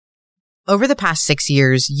Over the past 6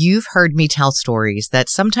 years, you've heard me tell stories that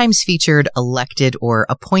sometimes featured elected or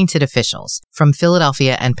appointed officials from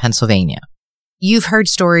Philadelphia and Pennsylvania. You've heard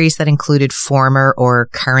stories that included former or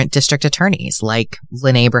current district attorneys like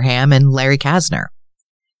Lynn Abraham and Larry Kasner,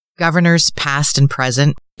 governors past and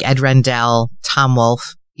present, Ed Rendell, Tom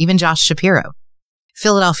Wolf, even Josh Shapiro,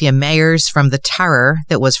 Philadelphia mayors from the terror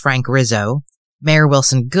that was Frank Rizzo, Mayor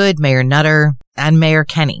Wilson Goode, Mayor Nutter, and Mayor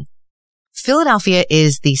Kenney. Philadelphia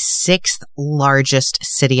is the 6th largest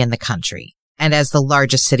city in the country. And as the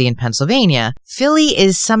largest city in Pennsylvania, Philly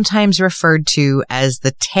is sometimes referred to as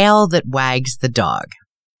the tail that wags the dog.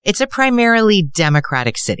 It's a primarily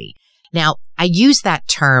Democratic city. Now, I use that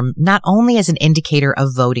term not only as an indicator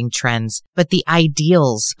of voting trends, but the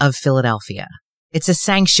ideals of Philadelphia. It's a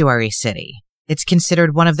sanctuary city. It's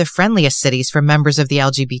considered one of the friendliest cities for members of the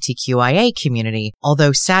LGBTQIA community,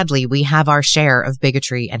 although sadly we have our share of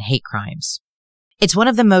bigotry and hate crimes. It's one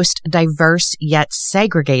of the most diverse yet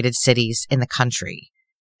segregated cities in the country,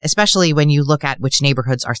 especially when you look at which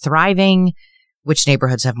neighborhoods are thriving, which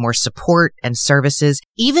neighborhoods have more support and services,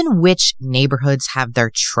 even which neighborhoods have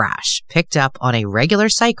their trash picked up on a regular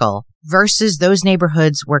cycle versus those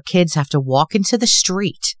neighborhoods where kids have to walk into the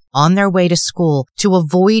street on their way to school to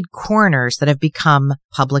avoid corners that have become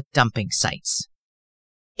public dumping sites.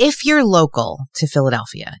 If you're local to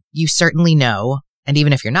Philadelphia, you certainly know, and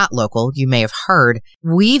even if you're not local, you may have heard,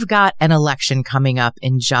 we've got an election coming up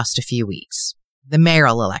in just a few weeks, the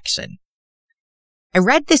mayoral election. I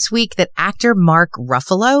read this week that actor Mark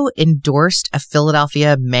Ruffalo endorsed a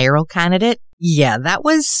Philadelphia mayoral candidate. Yeah, that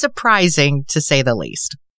was surprising to say the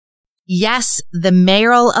least. Yes, the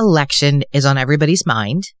mayoral election is on everybody's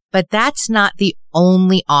mind, but that's not the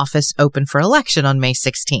only office open for election on May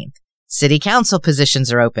 16th. City council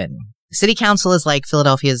positions are open. City council is like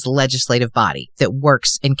Philadelphia's legislative body that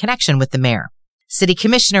works in connection with the mayor. City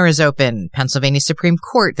commissioner is open. Pennsylvania Supreme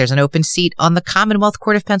Court, there's an open seat on the Commonwealth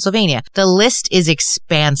Court of Pennsylvania. The list is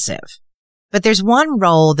expansive. But there's one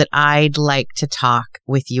role that I'd like to talk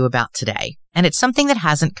with you about today, and it's something that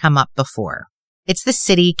hasn't come up before. It's the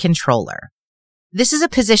city controller. This is a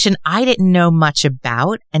position I didn't know much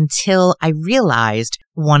about until I realized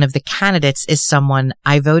one of the candidates is someone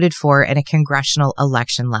I voted for in a congressional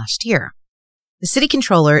election last year. The city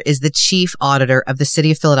controller is the chief auditor of the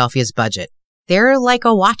city of Philadelphia's budget. They're like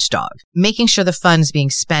a watchdog, making sure the funds being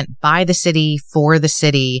spent by the city for the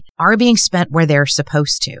city are being spent where they're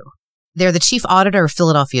supposed to. They're the chief auditor of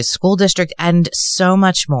Philadelphia's school district and so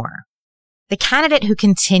much more. The candidate who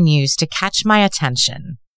continues to catch my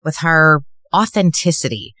attention with her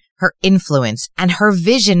authenticity, her influence, and her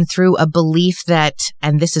vision through a belief that,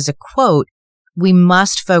 and this is a quote, we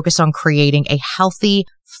must focus on creating a healthy,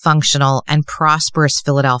 functional, and prosperous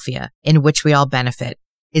Philadelphia in which we all benefit,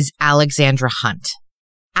 is Alexandra Hunt.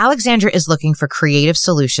 Alexandra is looking for creative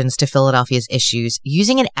solutions to Philadelphia's issues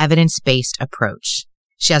using an evidence-based approach.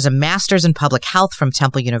 She has a master's in public health from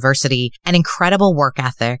Temple University, an incredible work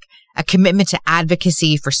ethic, a commitment to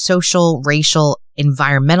advocacy for social, racial,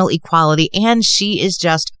 environmental equality, and she is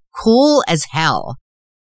just cool as hell.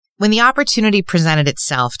 When the opportunity presented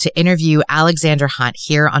itself to interview Alexandra Hunt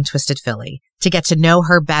here on Twisted Philly, to get to know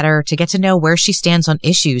her better, to get to know where she stands on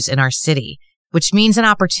issues in our city, which means an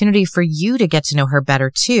opportunity for you to get to know her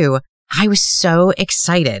better too, I was so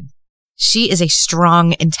excited. She is a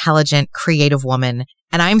strong, intelligent, creative woman,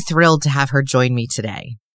 and I'm thrilled to have her join me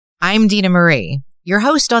today. I'm Dina Marie, your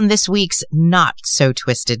host on this week's Not So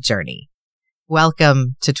Twisted Journey.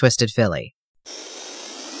 Welcome to Twisted Philly.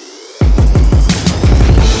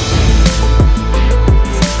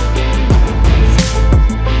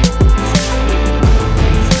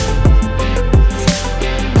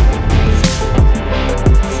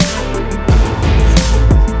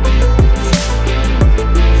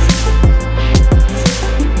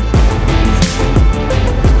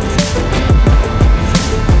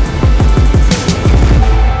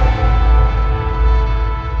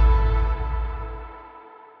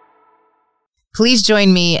 Please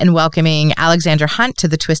join me in welcoming Alexandra Hunt to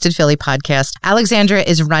the Twisted Philly podcast. Alexandra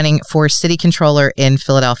is running for city controller in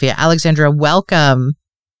Philadelphia. Alexandra, welcome.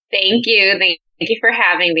 Thank you. Thank you for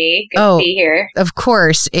having me. Good to be here. Of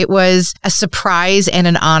course. It was a surprise and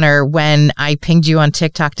an honor when I pinged you on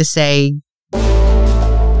TikTok to say,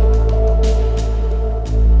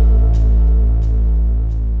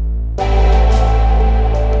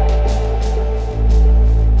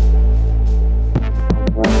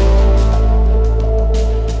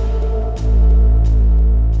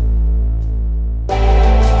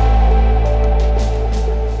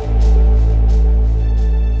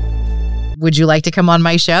 would you like to come on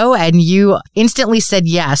my show? And you instantly said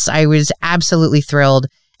yes. I was absolutely thrilled.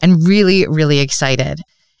 and really, really excited.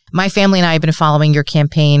 My family and I have been following your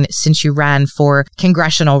campaign since you ran for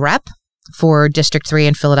congressional rep for District 3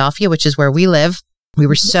 in Philadelphia, which is where we live. We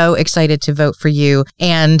were so excited to vote for you.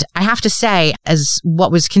 And I have to say, as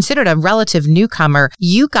what was considered a relative newcomer,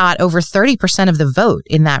 you got over 30% of the vote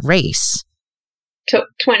in that race. 20%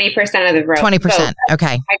 of the vote. 20%. Okay.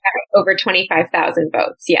 I got over 25,000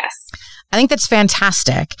 votes. Yes. I think that's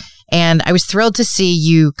fantastic. And I was thrilled to see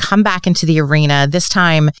you come back into the arena, this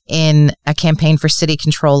time in a campaign for city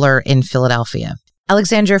controller in Philadelphia.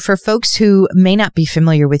 Alexandra, for folks who may not be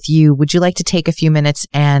familiar with you, would you like to take a few minutes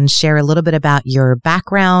and share a little bit about your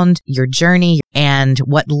background, your journey, and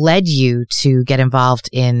what led you to get involved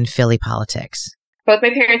in Philly politics? Both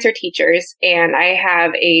my parents are teachers, and I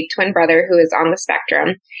have a twin brother who is on the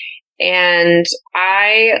spectrum. And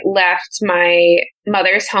I left my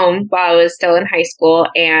mother's home while I was still in high school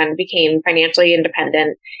and became financially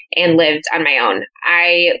independent and lived on my own.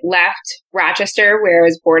 I left Rochester, where I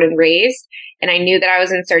was born and raised, and I knew that I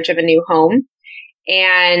was in search of a new home.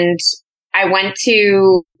 And I went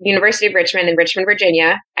to University of Richmond in Richmond,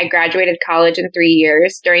 Virginia. I graduated college in 3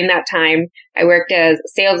 years. During that time, I worked as a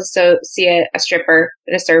sales associate, a stripper,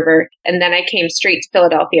 and a server. And then I came straight to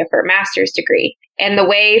Philadelphia for a master's degree. And the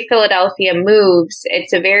way Philadelphia moves,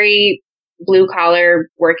 it's a very blue-collar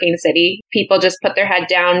working city. People just put their head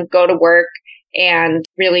down, go to work, and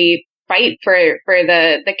really fight for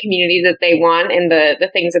the community that they want and the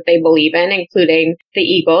things that they believe in, including the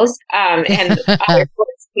Eagles and other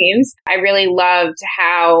sports teams. I really loved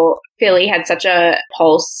how Philly had such a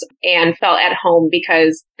pulse and felt at home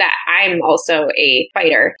because that I'm also a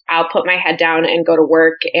fighter. I'll put my head down and go to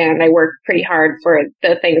work, and I work pretty hard for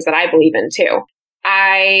the things that I believe in too.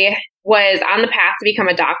 I was on the path to become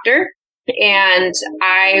a doctor, and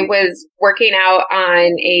I was working out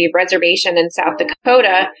on a reservation in South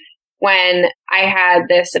Dakota when I had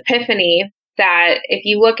this epiphany that if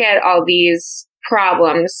you look at all these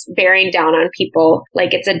problems bearing down on people,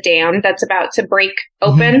 like it's a dam that's about to break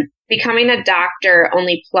open, becoming a doctor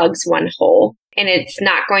only plugs one hole, and it's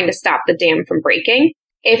not going to stop the dam from breaking.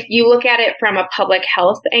 If you look at it from a public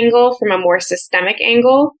health angle, from a more systemic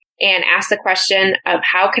angle, and ask the question of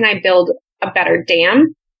how can I build a better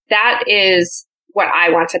dam, that is what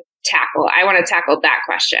I want to tackle. I want to tackle that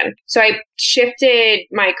question. So I shifted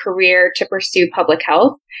my career to pursue public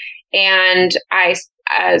health, and I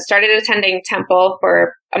started attending Temple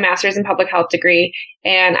for a master's in public health degree,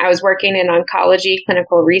 and I was working in oncology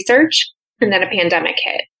clinical research, and then a pandemic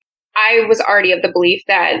hit. I was already of the belief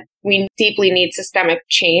that we deeply need systemic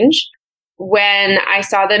change. When I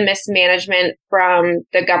saw the mismanagement from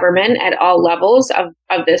the government at all levels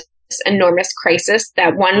of this enormous crisis,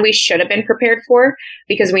 that one, we should have been prepared for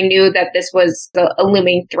because we knew that this was a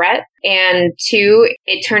looming threat. And two,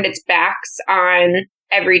 it turned its backs on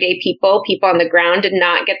everyday people. People on the ground did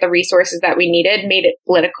not get the resources that we needed, made it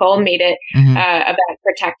political, made it about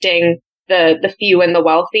protecting the few and the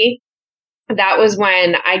wealthy. That was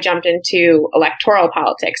when I jumped into electoral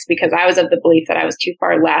politics because I was of the belief that I was too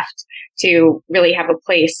far left to really have a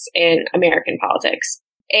place in American politics.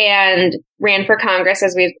 And ran for Congress,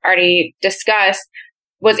 as we've already discussed,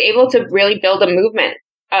 was able to really build a movement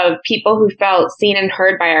of people who felt seen and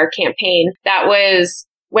heard by our campaign. That was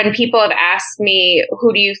when people have asked me,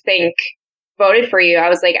 who do you think voted for you? I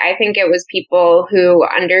was like, I think it was people who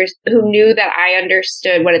knew that I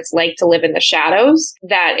understood what it's like to live in the shadows,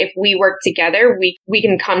 that if we work together, we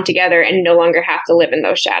can come together and no longer have to live in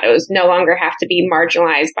those shadows, no longer have to be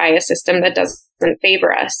marginalized by a system that doesn't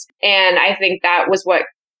favor us. And I think that was what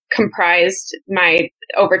comprised my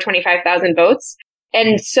over 25,000 votes.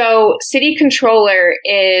 And so city controller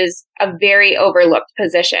is a very overlooked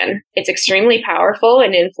position. It's extremely powerful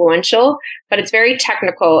and influential, but it's very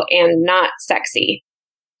technical and not sexy.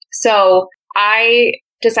 So I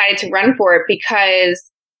decided to run for it because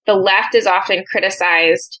the left is often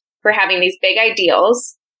criticized for having these big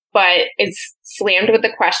ideals, but it's slammed with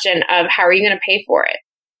the question of how are you going to pay for it?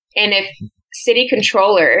 And if city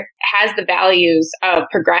controller has the values of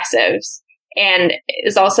progressives and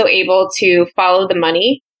is also able to follow the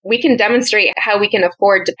money, we can demonstrate how we can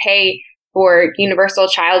afford to pay for universal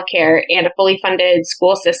childcare and a fully funded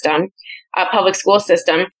school system, a public school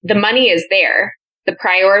system. The money is there. The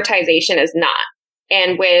prioritization is not.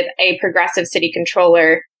 And with a progressive city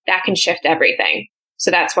controller, that can shift everything.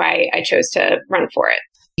 So that's why I chose to run for it.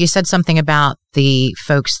 You said something about the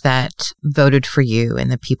folks that voted for you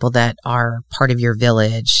and the people that are part of your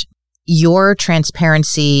village. Your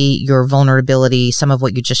transparency, your vulnerability, some of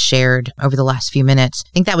what you just shared over the last few minutes, I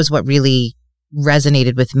think that was what really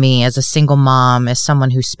resonated with me as a single mom, as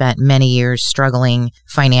someone who spent many years struggling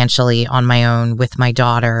financially on my own with my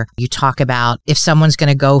daughter. You talk about if someone's going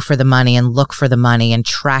to go for the money and look for the money and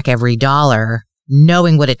track every dollar,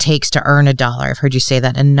 knowing what it takes to earn a dollar, I've heard you say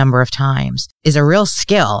that a number of times, is a real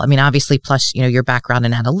skill. I mean, obviously, plus, your background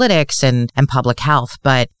in analytics and public health,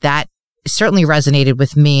 but that certainly resonated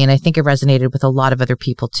with me. And I think it resonated with a lot of other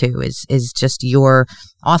people too, is just your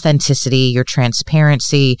authenticity, your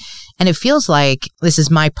transparency. And it feels like, this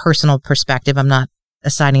is my personal perspective, I'm not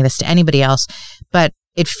assigning this to anybody else, but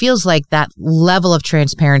it feels like that level of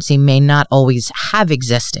transparency may not always have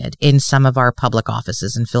existed in some of our public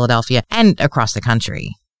offices in Philadelphia and across the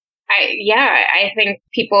country. I think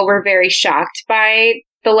people were very shocked by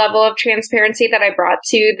the level of transparency that I brought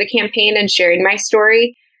to the campaign and sharing my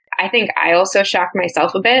story. I think I also shocked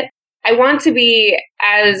myself a bit. I want to be,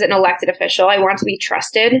 as an elected official, I want to be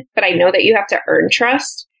trusted, but I know that you have to earn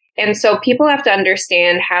trust. And so people have to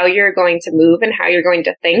understand how you're going to move and how you're going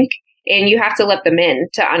to think. And you have to let them in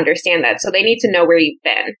to understand that. So they need to know where you've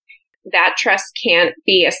been. That trust can't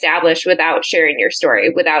be established without sharing your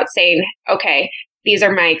story, without saying, okay, these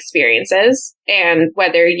are my experiences. And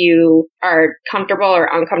whether you are comfortable or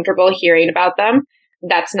uncomfortable hearing about them,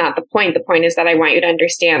 that's not the point. The point is that I want you to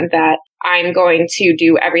understand that I'm going to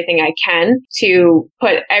do everything I can to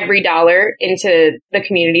put every dollar into the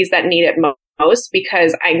communities that need it most,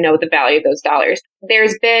 because I know the value of those dollars.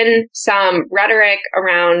 There's been some rhetoric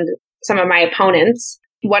around some of my opponents.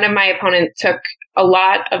 One of my opponents took a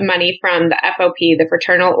lot of money from the FOP, the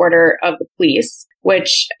Fraternal Order of the Police,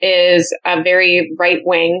 which is a very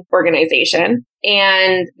right-wing organization.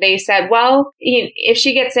 And they said, well, if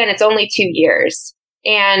she gets in, it's only 2 years.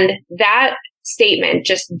 And that statement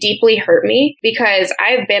just deeply hurt me, because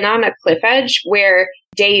I've been on a cliff edge where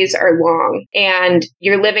days are long and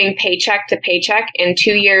you're living paycheck to paycheck. In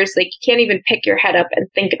 2 years, like, you can't even pick your head up and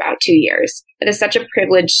think about 2 years. It is such a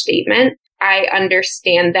privileged statement. I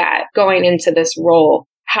understand that going into this role,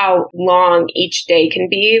 how long each day can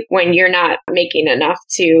be when you're not making enough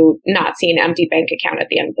to not see an empty bank account at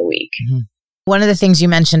the end of the week. Mm-hmm. One of the things you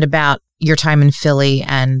mentioned about your time in Philly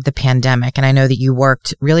and the pandemic, and I know that you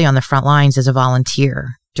worked really on the front lines as a volunteer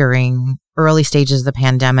during early stages of the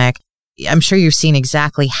pandemic. I'm sure you've seen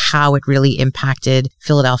exactly how it really impacted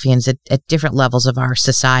Philadelphians at different levels of our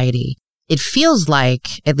society. It feels like,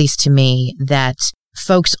 at least to me, that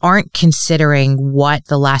folks aren't considering what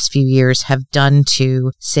the last few years have done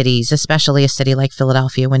to cities, especially a city like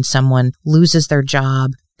Philadelphia, when someone loses their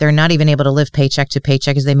job. They're not even able to live paycheck to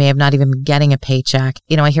paycheck, as they may have not even been getting a paycheck.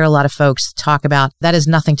 I hear a lot of folks talk about that has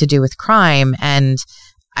nothing to do with crime. And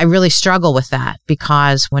I really struggle with that,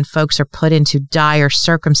 because when folks are put into dire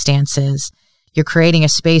circumstances, you're creating a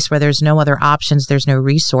space where there's no other options, there's no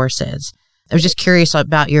resources. I was just curious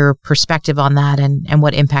about your perspective on that and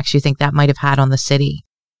what impacts you think that might have had on the city.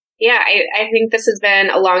 Yeah, I think this has been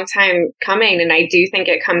a long time coming, and I do think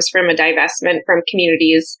it comes from a divestment from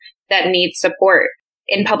communities that need support.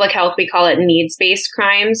 In public health, we call it needs-based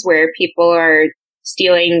crimes, where people are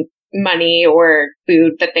stealing money or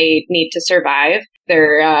food that they need to survive.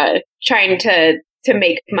 They're trying to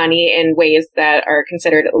make money in ways that are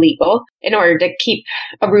considered illegal in order to keep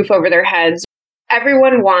a roof over their heads.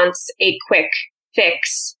 Everyone wants a quick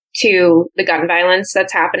fix to the gun violence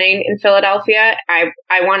that's happening in Philadelphia. I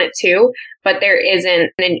want it too, but there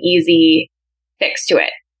isn't an easy fix to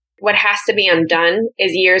it. What has to be undone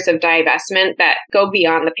is years of divestment that go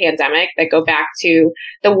beyond the pandemic, that go back to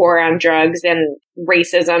the war on drugs and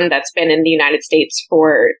racism that's been in the United States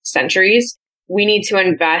for centuries. We need to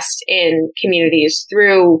invest in communities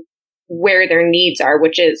through where their needs are,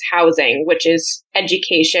 which is housing, which is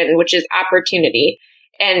education, which is opportunity.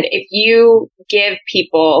 And if you give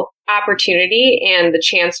people opportunity and the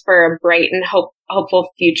chance for a bright and hopeful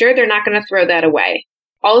future, they're not going to throw that away.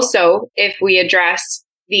 Also, if we address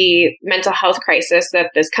the mental health crisis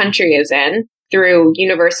that this country is in through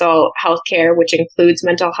universal health care, which includes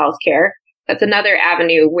mental health care, that's another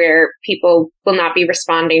avenue where people will not be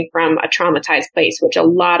responding from a traumatized place, which a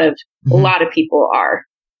lot of people are.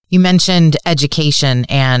 You mentioned education,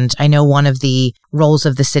 and I know one of the roles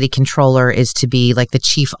of the city controller is to be like the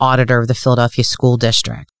chief auditor of the Philadelphia School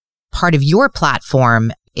District. Part of your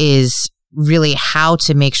platform is really how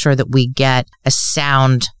to make sure that we get a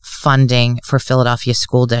sound funding for Philadelphia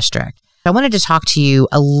School District. I wanted to talk to you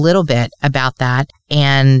a little bit about that.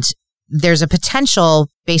 And there's a potential,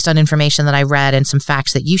 based on information that I read and some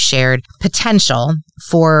facts that you shared, potential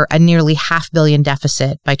for a nearly $500 million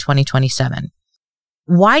deficit by 2027.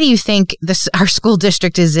 Why do you think our school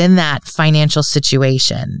district is in that financial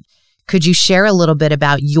situation? Could you share a little bit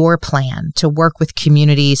about your plan to work with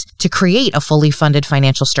communities to create a fully funded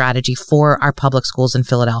financial strategy for our public schools in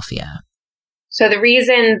Philadelphia? So the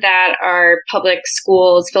reason that our public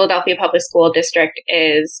schools, Philadelphia Public School District,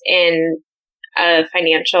 is in a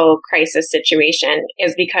financial crisis situation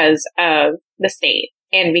is because of the state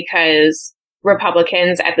and because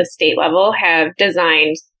Republicans at the state level have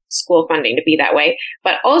designed school funding to be that way,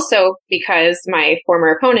 but also because my former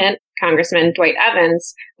opponent, Congressman Dwight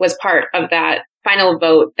Evans, was part of that final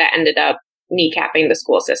vote that ended up kneecapping the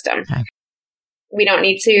school system. Okay. We don't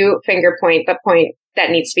need to finger point. The point that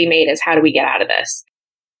needs to be made is, how do we get out of this?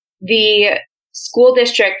 The school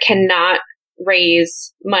district cannot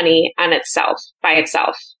raise money on itself, by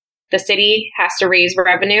itself. The city has to raise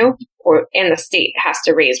revenue, and the state has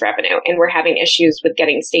to raise revenue. And we're having issues with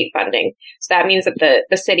getting state funding. So that means that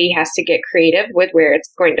the city has to get creative with where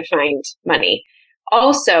it's going to find money.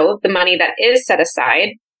 Also, the money that is set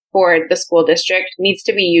aside for the school district needs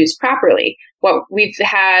to be used properly. What we've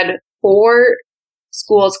had 4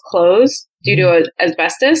 schools closed due to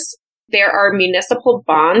asbestos. There are municipal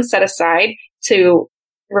bonds set aside to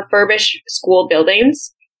refurbish school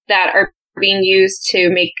buildings that are being used to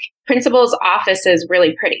make principals' offices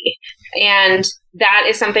really pretty. And that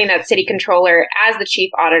is something that city controller, as the chief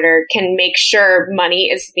auditor, can make sure money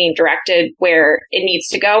is being directed where it needs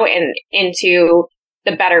to go and into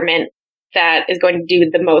the betterment that is going to do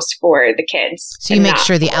the most for the kids. So you make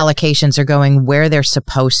sure the allocations are going where they're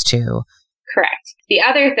supposed to. Correct. The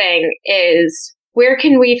other thing is, where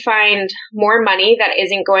can we find more money that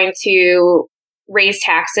isn't going to raise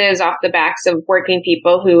taxes off the backs of working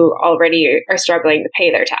people who already are struggling to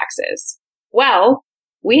pay their taxes? Well,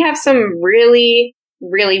 we have some really,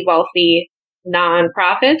 really wealthy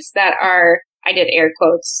nonprofits that are, I did air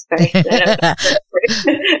quotes,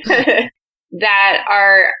 that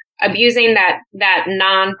are abusing that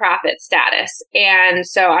nonprofit status. And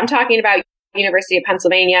so I'm talking about University of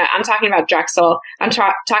Pennsylvania. I'm talking about Drexel. I'm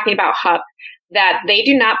talking about HUP, that they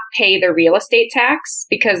do not pay the real estate tax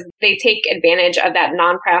because they take advantage of that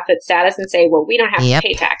nonprofit status and say, well, we don't have to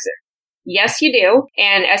pay taxes. Yes, you do.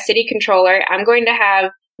 And as city controller, I'm going to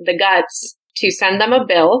have the guts to send them a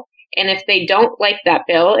bill. And if they don't like that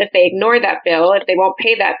bill, if they ignore that bill, if they won't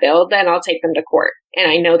pay that bill, then I'll take them to court. And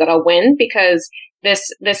I know that I'll win because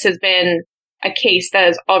this has been a case that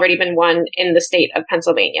has already been won in the state of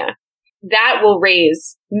Pennsylvania. That will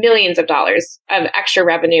raise millions of dollars of extra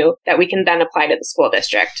revenue that we can then apply to the school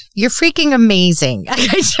district. You're freaking amazing.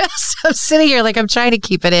 I'm sitting here like I'm trying to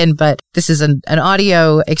keep it in, but this is an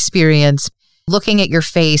audio experience. Looking at your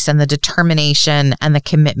face and the determination and the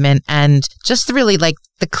commitment and just really like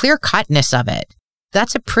the clear cutness of it.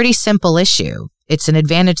 That's a pretty simple issue. It's an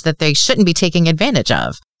advantage that they shouldn't be taking advantage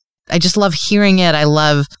of. I just love hearing it. I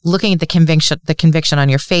love looking at the conviction on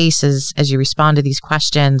your face as you respond to these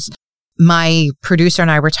questions. My producer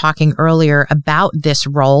and I were talking earlier about this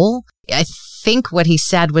role. I think what he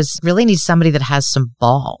said was really needs somebody that has some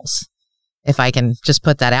balls, if I can just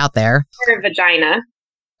put that out there. Or a vagina.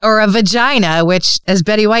 Or a vagina, which, as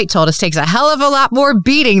Betty White told us, takes a hell of a lot more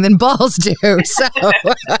beating than balls do. So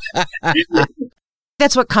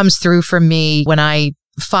that's what comes through for me when I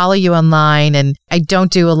follow you online. And I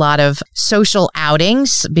don't do a lot of social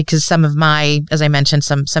outings because some of my, as I mentioned,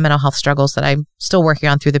 some mental health struggles that I'm still working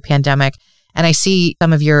on through the pandemic. And I see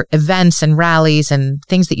some of your events and rallies and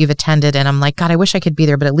things that you've attended. And I'm like, God, I wish I could be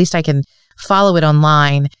there, but at least I can follow it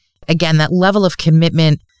online. Again, that level of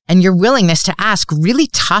commitment and your willingness to ask really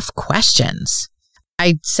tough questions.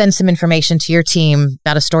 I sent some information to your team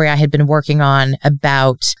about a story I had been working on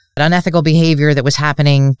about unethical behavior that was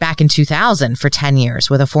happening back in 2000 for 10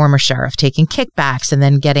 years with a former sheriff taking kickbacks and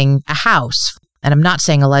then getting a house. And I'm not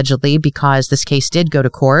saying allegedly because this case did go to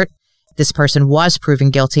court. This person was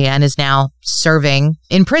proven guilty and is now serving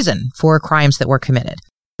in prison for crimes that were committed.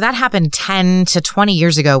 That happened 10 to 20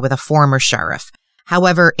 years ago with a former sheriff.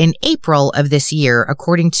 However, in April of this year,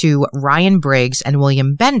 according to Ryan Briggs and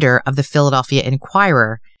William Bender of the Philadelphia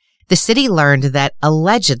Inquirer, the city learned that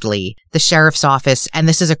allegedly the sheriff's office, and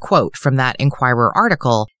this is a quote from that Inquirer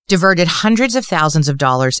article, diverted hundreds of thousands of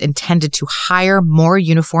dollars intended to hire more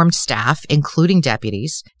uniformed staff, including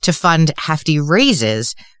deputies, to fund hefty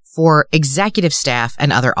raises for executive staff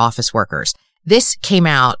and other office workers. This came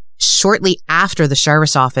out shortly after the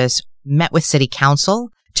sheriff's office met with city council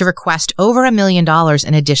to request over $1 million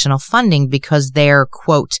in additional funding because they're,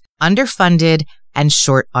 quote, underfunded and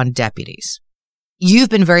short on deputies. You've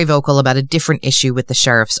been very vocal about a different issue with the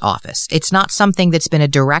sheriff's office. It's not something that's been a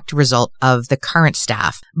direct result of the current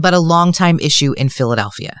staff, but a longtime issue in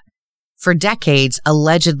Philadelphia. For decades,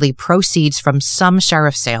 allegedly proceeds from some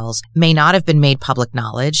sheriff sales may not have been made public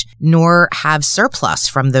knowledge, nor have surplus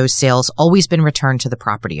from those sales always been returned to the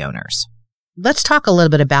property owners. Let's talk a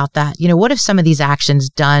little bit about that. What have some of these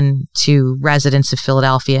actions done to residents of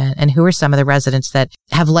Philadelphia, and who are some of the residents that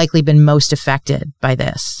have likely been most affected by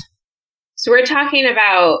this? So we're talking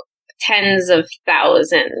about tens of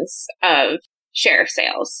thousands of sheriff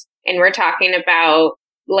sales, and we're talking about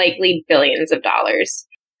likely billions of dollars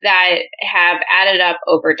that have added up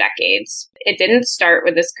over decades. It didn't start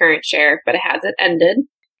with this current sheriff, but it hasn't ended.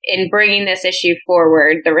 In bringing this issue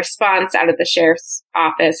forward, the response out of the sheriff's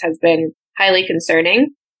office has been highly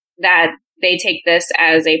concerning, that they take this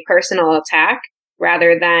as a personal attack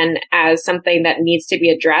rather than as something that needs to be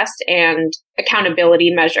addressed and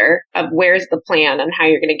accountability measure of where's the plan and how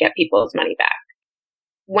you're going to get people's money back.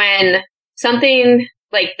 When something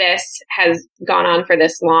like this has gone on for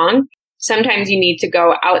this long, sometimes you need to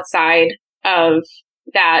go outside of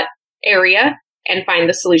that area and find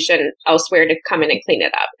the solution elsewhere to come in and clean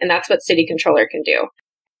it up. And that's what city controller can do.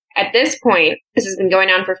 At this point, this has been going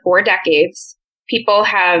on for 4 decades. People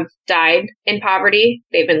have died in poverty.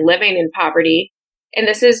 They've been living in poverty. And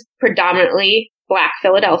this is predominantly Black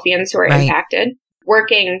Philadelphians who are impacted,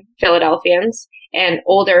 working Philadelphians and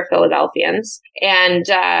older Philadelphians. And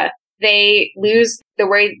they lose the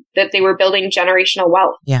way that they were building generational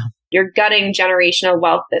wealth. Yeah. You're gutting generational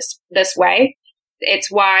wealth this way. It's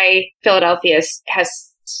why Philadelphia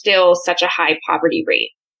has still such a high poverty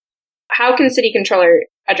rate. How can city controller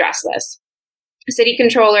address this? City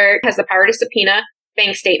controller has the power to subpoena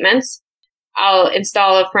bank statements. I'll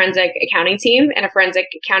install a forensic accounting team, and a forensic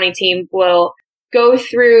accounting team will go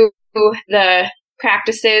through the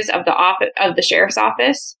practices of the sheriff's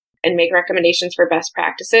office and make recommendations for best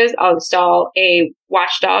practices. I'll install a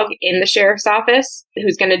watchdog in the sheriff's office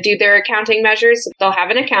who's going to do their accounting measures. They'll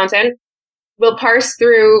have an accountant. We'll parse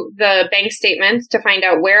through the bank statements to find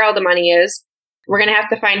out where all the money is. We're going to have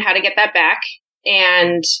to find how to get that back,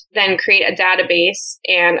 and then create a database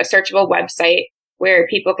and a searchable website where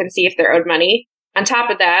people can see if they're owed money. On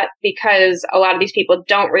top of that, because a lot of these people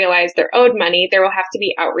don't realize they're owed money, there will have to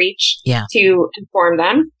be outreach to inform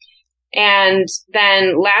them. And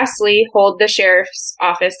then lastly, hold the sheriff's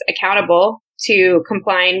office accountable to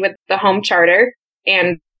complying with the home charter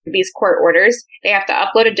and these court orders. They have to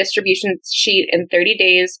upload a distribution sheet in 30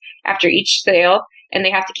 days after each sale, and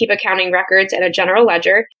they have to keep accounting records and a general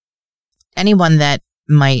ledger. Anyone that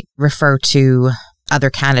might refer to other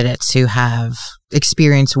candidates who have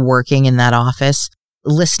experience working in that office,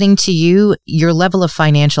 listening to you, your level of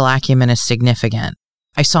financial acumen is significant.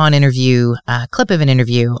 I saw a clip of an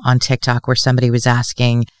interview on TikTok where somebody was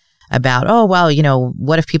asking about,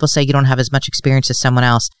 what if people say you don't have as much experience as someone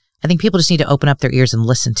else? I think people just need to open up their ears and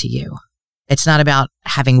listen to you. It's not about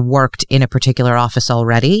having worked in a particular office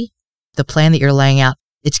already. The plan that you're laying out,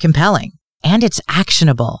 it's compelling and it's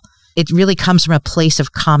actionable. It really comes from a place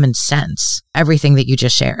of common sense, everything that you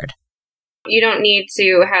just shared. You don't need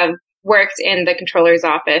to have worked in the controller's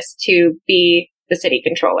office to be the city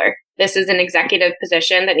controller. This is an executive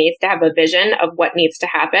position that needs to have a vision of what needs to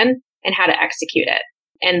happen and how to execute it.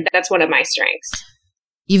 And that's one of my strengths.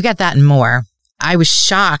 You've got that and more. I was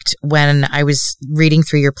shocked when I was reading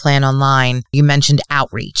through your plan online. You mentioned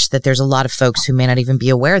outreach, that there's a lot of folks who may not even be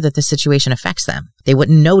aware that this situation affects them. They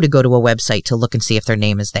wouldn't know to go to a website to look and see if their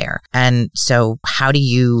name is there. And so how do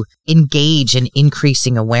you engage in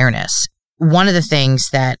increasing awareness? One of the things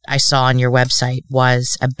that I saw on your website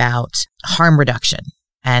was about harm reduction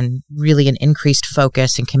and really an increased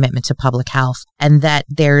focus and commitment to public health, and that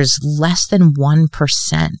there's less than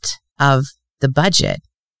 1% of the budget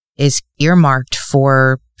is earmarked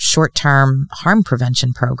for short-term harm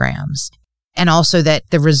prevention programs. And also that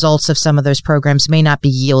the results of some of those programs may not be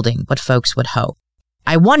yielding what folks would hope.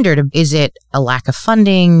 I wondered, is it a lack of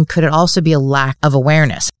funding? Could it also be a lack of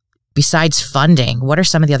awareness? Besides funding, what are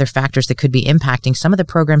some of the other factors that could be impacting some of the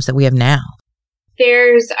programs that we have now?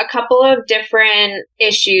 There's a couple of different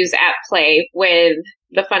issues at play with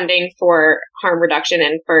the funding for harm reduction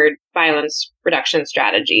and for violence reduction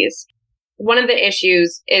strategies. One of the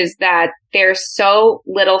issues is that there's so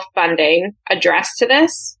little funding addressed to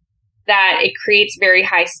this that it creates very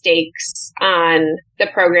high stakes on the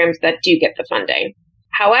programs that do get the funding.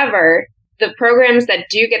 However, the programs that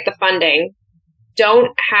do get the funding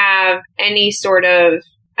don't have any sort of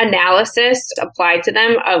analysis applied to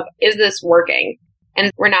them of, is this working? And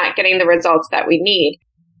we're not getting the results that we need.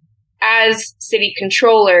 As city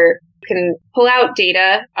controller, you can pull out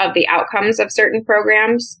data of the outcomes of certain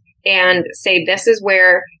programs and say, this is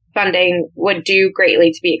where funding would do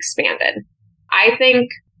greatly to be expanded. I think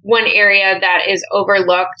one area that is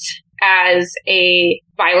overlooked as a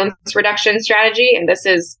violence reduction strategy, and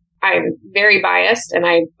I'm very biased and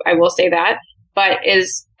I will say that, but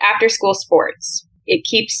is after school sports. It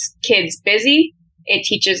keeps kids busy. It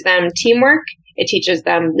teaches them teamwork. It teaches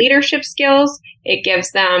them leadership skills. It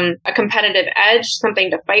gives them a competitive edge, something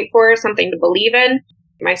to fight for, something to believe in.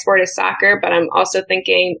 My sport is soccer, but I'm also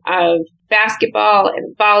thinking of basketball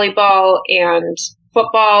and volleyball and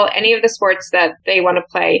football, any of the sports that they want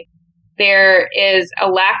to play. There is a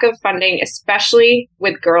lack of funding, especially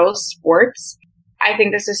with girls' sports. I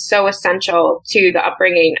think this is so essential to the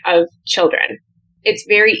upbringing of children. It's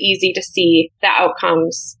very easy to see the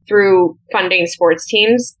outcomes through funding sports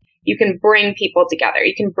teams. You can bring people together.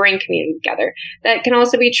 You can bring community together. That can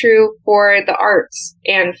also be true for the arts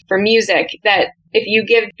and for music, that if you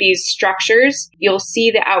give these structures, you'll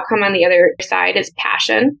see the outcome on the other side is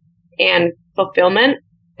passion and fulfillment.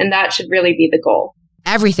 And that should really be the goal.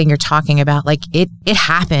 Everything you're talking about, like it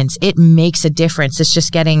happens. It makes a difference. It's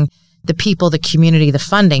just getting the people, the community, the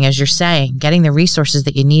funding, as you're saying, getting the resources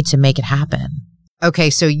that you need to make it happen. Okay,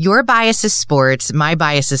 so your bias is sports. My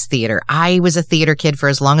bias is theater. I was a theater kid for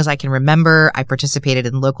as long as I can remember. I participated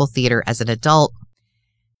in local theater as an adult.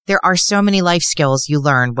 There are so many life skills you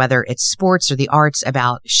learn, whether it's sports or the arts,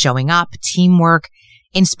 about showing up, teamwork,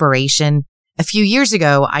 inspiration. A few years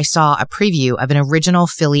ago, I saw a preview of an original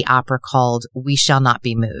Philly opera called We Shall Not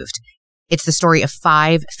Be Moved. It's the story of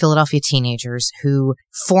 5 Philadelphia teenagers who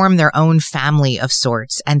form their own family of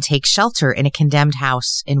sorts and take shelter in a condemned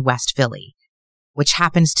house in West Philly, which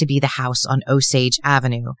happens to be the house on Osage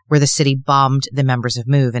Avenue, where the city bombed the members of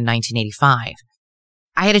MOVE in 1985.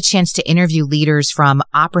 I had a chance to interview leaders from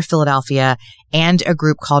Opera Philadelphia and a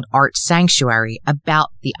group called Art Sanctuary about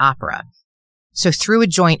the opera. So through a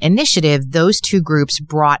joint initiative, those two groups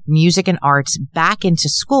brought music and arts back into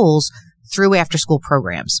schools through after-school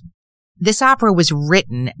programs. This opera was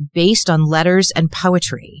written based on letters and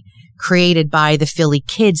poetry created by the Philly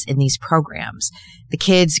kids in these programs. The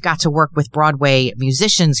kids got to work with Broadway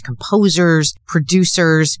musicians, composers,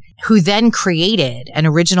 producers, who then created an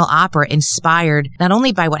original opera inspired not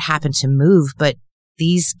only by what happened to MOVE, but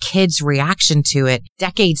these kids' reaction to it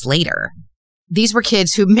decades later. These were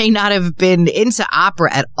kids who may not have been into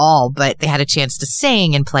opera at all, but they had a chance to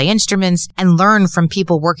sing and play instruments and learn from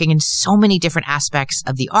people working in so many different aspects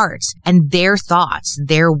of the arts. And their thoughts,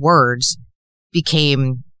 their words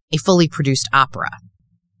became a fully produced opera.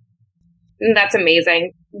 That's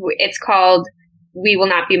amazing. It's called We Will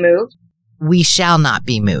Not Be Moved. We Shall Not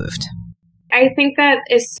Be Moved. I think that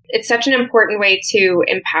it's such an important way to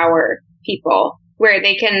empower people, where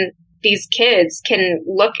these kids can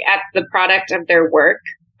look at the product of their work,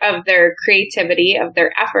 of their creativity, of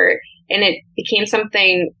their effort, and it became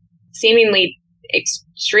something seemingly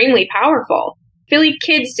extremely powerful. Philly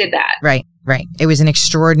kids did that. Right. It was an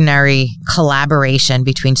extraordinary collaboration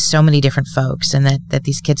between so many different folks, and that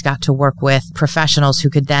these kids got to work with professionals who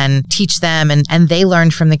could then teach them, and they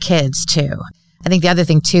learned from the kids too. I think the other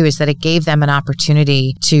thing too is that it gave them an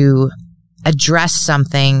opportunity to address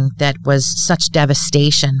something that was such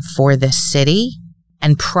devastation for this city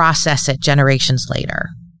and process it generations later.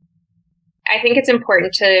 I think it's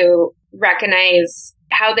important to recognize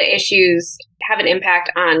how the issues have an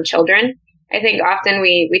impact on children. I think often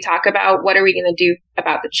we talk about what are we going to do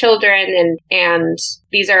about the children, and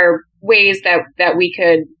these are ways that we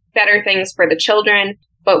could better things for the children,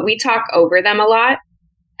 but we talk over them a lot.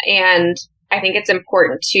 And I think it's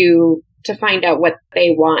important to find out what they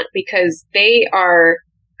want, because they are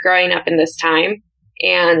growing up in this time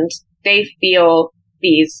and they feel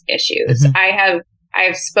these issues. Mm-hmm. I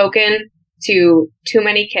have spoken to too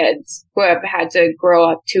many kids who have had to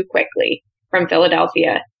grow up too quickly from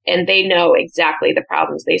Philadelphia, and they know exactly the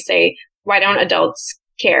problems. They say, why don't adults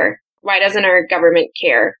care? Why doesn't our government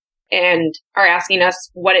care? And are asking us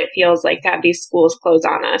what it feels like to have these schools close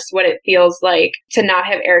on us, what it feels like to not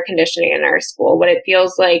have air conditioning in our school, what it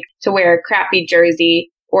feels like to wear a crappy jersey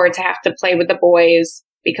or to have to play with the boys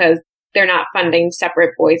because they're not funding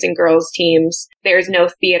separate boys and girls teams. There's no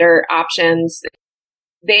theater options.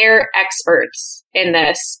 They're experts in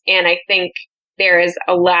this. And I think there is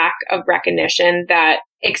a lack of recognition that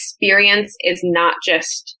experience is not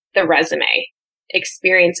just the resume.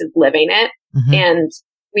 Experience is living it. Mm-hmm. And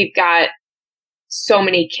we've got so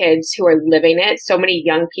many kids who are living it, so many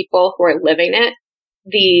young people who are living it.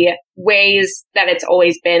 The ways that it's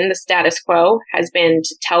always been, the status quo, has been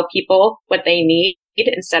to tell people what they need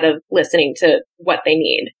instead of listening to what they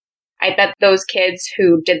need. I bet those kids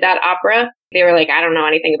who did that opera, they were like, I don't know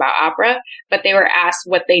anything about opera, but they were asked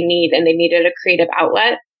what they need and they needed a creative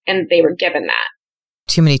outlet, and they were given that.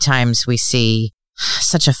 Too many times we see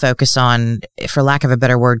such a focus on, for lack of a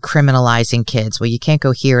better word, criminalizing kids. Well, you can't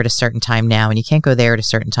go here at a certain time now, and you can't go there at a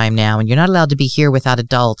certain time now, and you're not allowed to be here without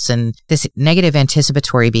adults. And this negative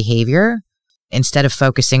anticipatory behavior, instead of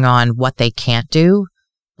focusing on what they can't do,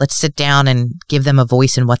 let's sit down and give them a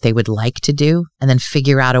voice in what they would like to do, and then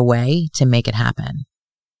figure out a way to make it happen.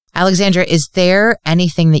 Alexandra, is there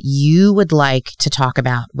anything that you would like to talk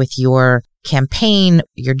about with your campaign,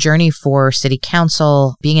 your journey for city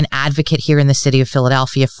council, being an advocate here in the city of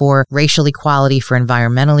Philadelphia for racial equality, for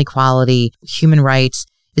environmental equality, human rights?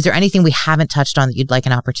 Is there anything we haven't touched on that you'd like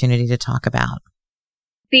an opportunity to talk about?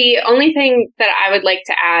 The only thing that I would like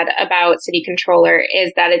to add about city controller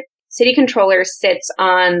is that city controller sits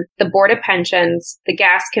on the Board of Pensions, the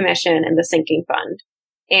Gas Commission, and the Sinking Fund,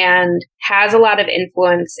 and has a lot of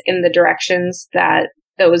influence in the directions that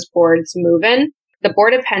those boards move in. The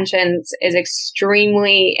Board of Pensions is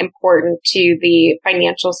extremely important to the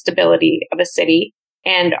financial stability of a city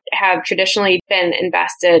and have traditionally been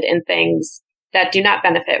invested in things that do not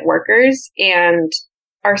benefit workers and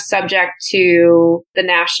are subject to the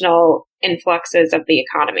national influxes of the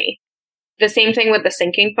economy. The same thing with the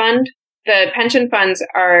Sinking Fund. The pension funds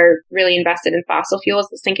are really invested in fossil fuels.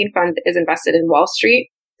 The Sinking Fund is invested in Wall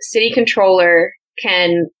Street. City controller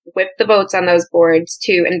can whip the votes on those boards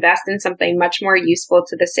to invest in something much more useful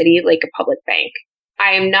to the city, like a public bank.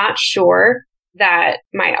 I am not sure that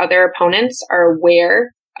my other opponents are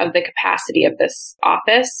aware of the capacity of this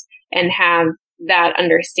office and have that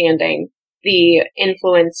understanding, the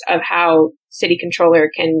influence of how city controller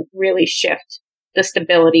can really shift the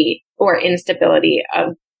stability or instability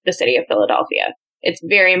of the city of Philadelphia. It's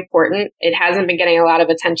very important. It hasn't been getting a lot of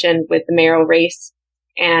attention with the mayoral race,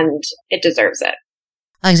 and it deserves it.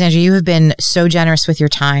 Alexandra, you have been so generous with your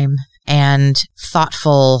time and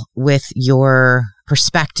thoughtful with your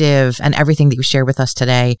perspective and everything that you shared with us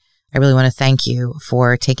today. I really want to thank you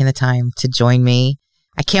for taking the time to join me.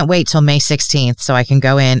 I can't wait till May 16th so I can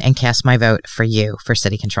go in and cast my vote for you for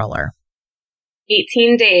city controller.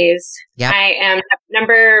 18 days. Yep. I am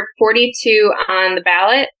number 42 on the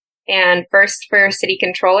ballot and first for city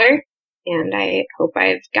controller. And I hope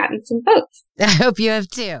I've gotten some votes. I hope you have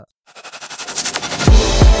too.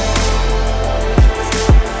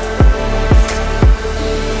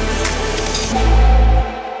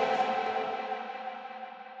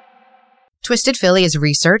 Twisted Philly is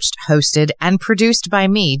researched, hosted, and produced by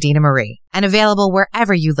me, Dina Marie, and available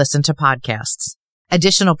wherever you listen to podcasts.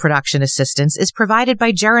 Additional production assistance is provided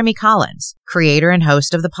by Jeremy Collins, creator and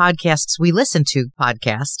host of the Podcasts We Listen To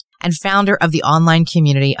podcast and founder of the online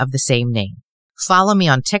community of the same name. Follow me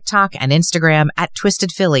on TikTok and Instagram at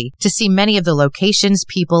Twisted Philly to see many of the locations,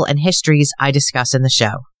 people, and histories I discuss in the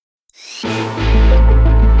show.